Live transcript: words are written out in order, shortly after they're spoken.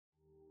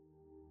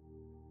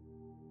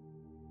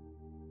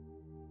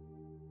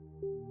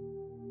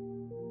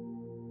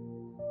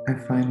I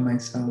find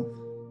myself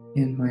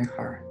in my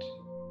heart.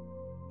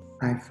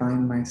 I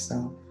find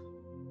myself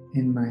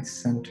in my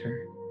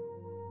center.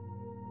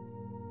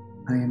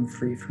 I am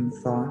free from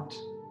thought.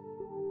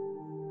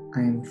 I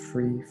am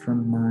free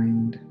from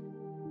mind.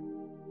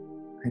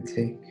 I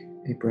take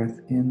a breath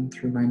in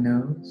through my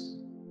nose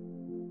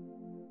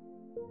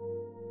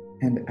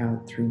and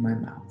out through my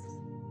mouth.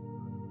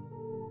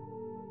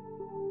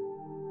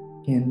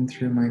 In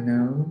through my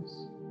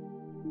nose,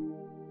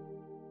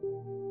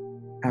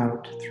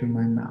 out through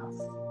my mouth.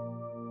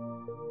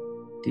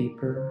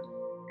 Deeper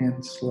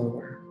and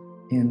slower.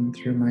 In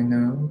through my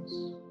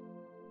nose,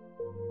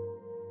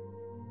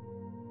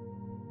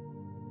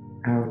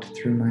 out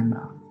through my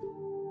mouth.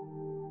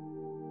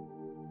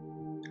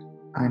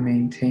 I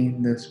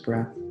maintain this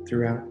breath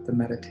throughout the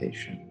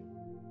meditation.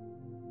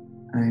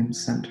 I am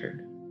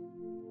centered.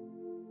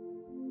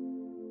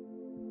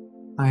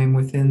 I am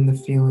within the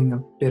feeling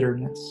of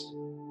bitterness,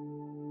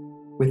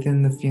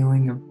 within the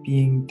feeling of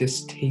being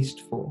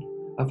distasteful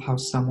of how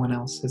someone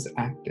else has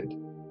acted,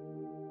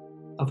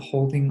 of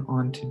holding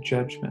on to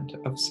judgment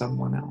of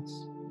someone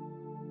else.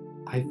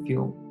 I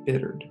feel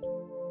bittered.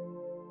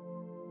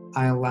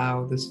 I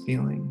allow this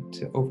feeling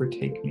to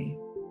overtake me.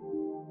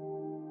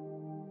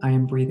 I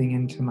am breathing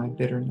into my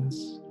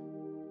bitterness.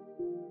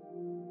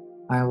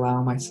 I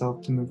allow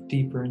myself to move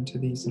deeper into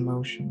these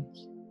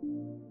emotions.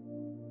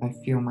 I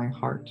feel my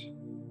heart.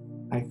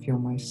 I feel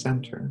my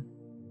center.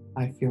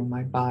 I feel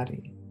my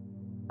body.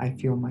 I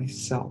feel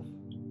myself.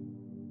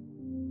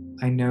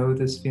 I know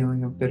this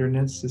feeling of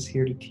bitterness is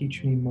here to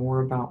teach me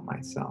more about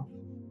myself.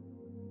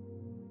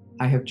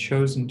 I have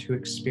chosen to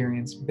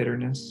experience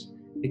bitterness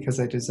because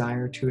I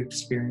desire to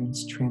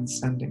experience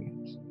transcending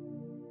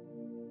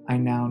it. I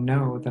now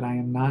know that I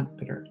am not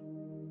bitter.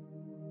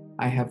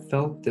 I have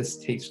felt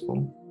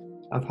distasteful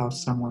of how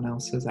someone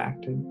else has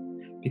acted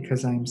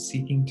because I am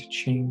seeking to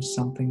change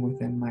something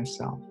within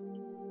myself.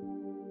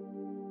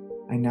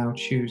 I now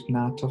choose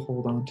not to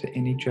hold on to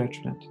any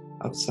judgment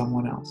of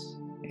someone else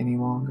any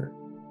longer.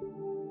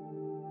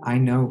 I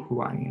know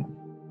who I am.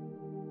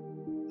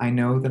 I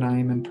know that I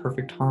am in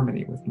perfect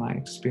harmony with my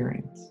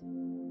experience.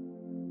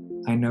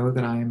 I know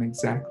that I am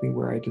exactly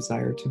where I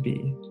desire to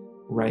be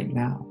right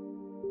now.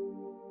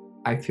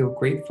 I feel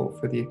grateful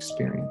for the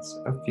experience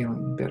of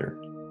feeling bitter.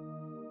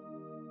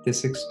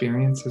 This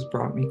experience has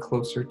brought me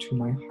closer to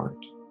my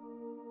heart.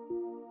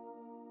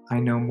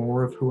 I know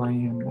more of who I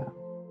am now.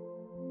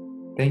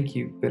 Thank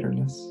you,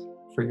 bitterness,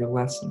 for your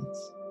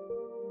lessons.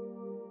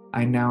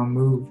 I now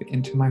move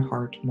into my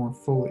heart more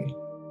fully,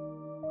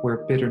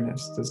 where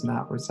bitterness does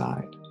not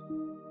reside.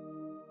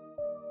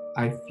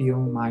 I feel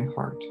my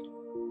heart.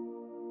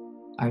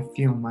 I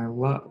feel my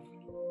love.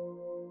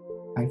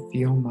 I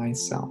feel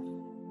myself.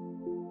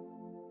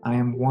 I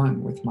am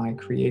one with my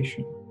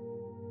creation.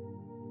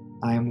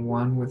 I am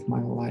one with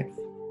my life.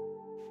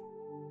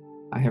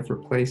 I have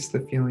replaced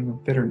the feeling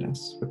of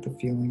bitterness with the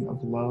feeling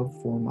of love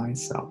for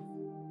myself.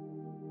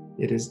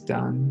 It is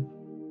done.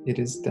 It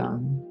is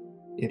done.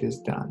 It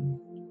is done.